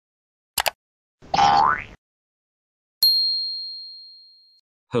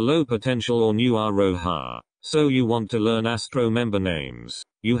Hello potential or new Aroha. So you want to learn Astro member names?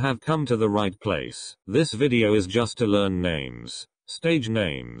 You have come to the right place. This video is just to learn names, stage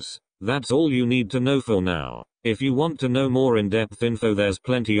names. That's all you need to know for now. If you want to know more in-depth info, there's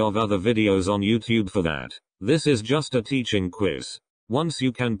plenty of other videos on YouTube for that. This is just a teaching quiz. Once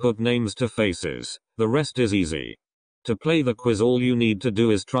you can put names to faces, the rest is easy. To play the quiz, all you need to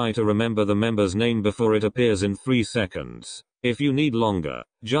do is try to remember the member's name before it appears in 3 seconds. If you need longer,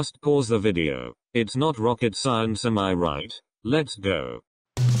 just pause the video. It's not rocket science, am I right? Let's go.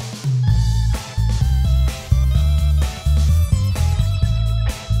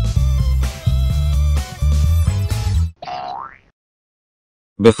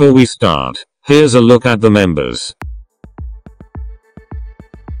 Before we start, here's a look at the members.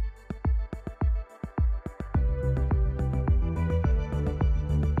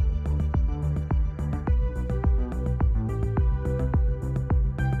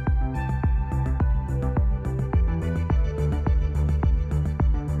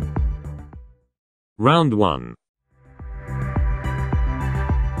 Round 1.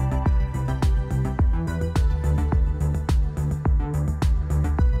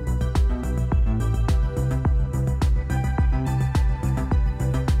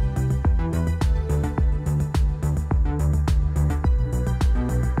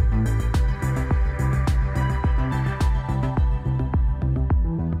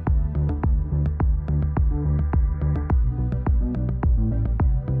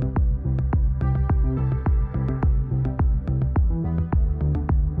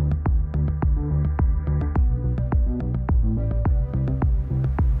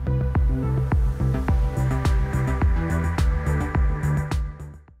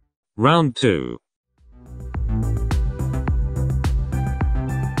 Round 2.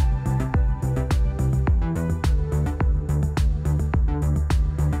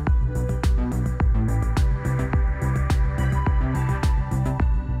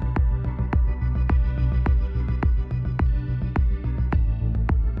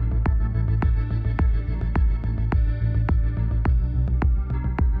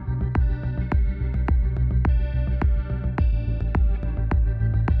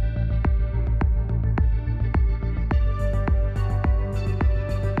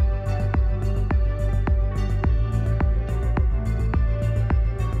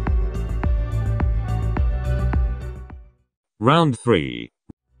 Round 3.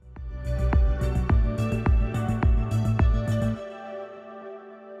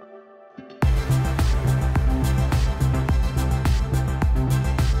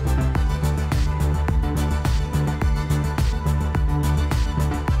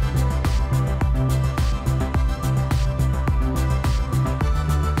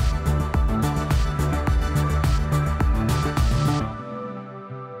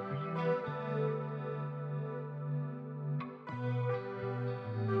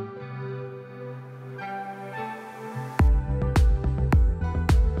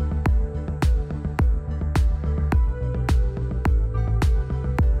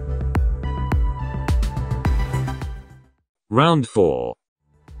 Round 4.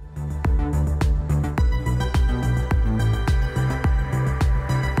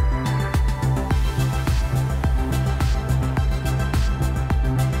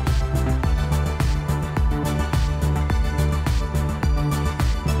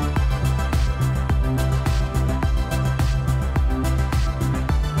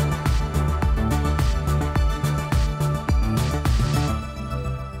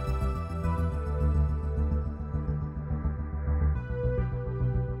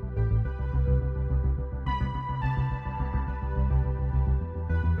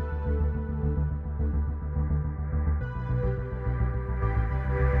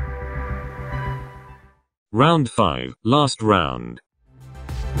 Round 5, last round.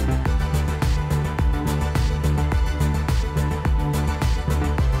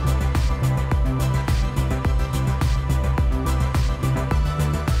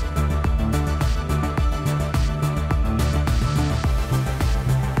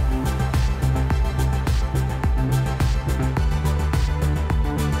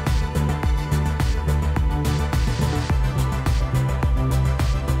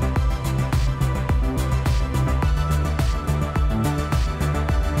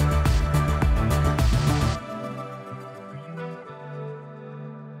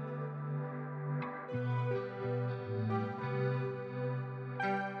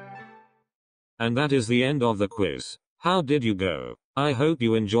 And that is the end of the quiz. How did you go? I hope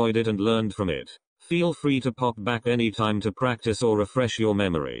you enjoyed it and learned from it. Feel free to pop back anytime to practice or refresh your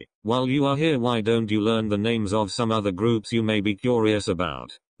memory. While you are here, why don't you learn the names of some other groups you may be curious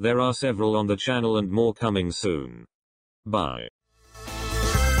about? There are several on the channel and more coming soon. Bye.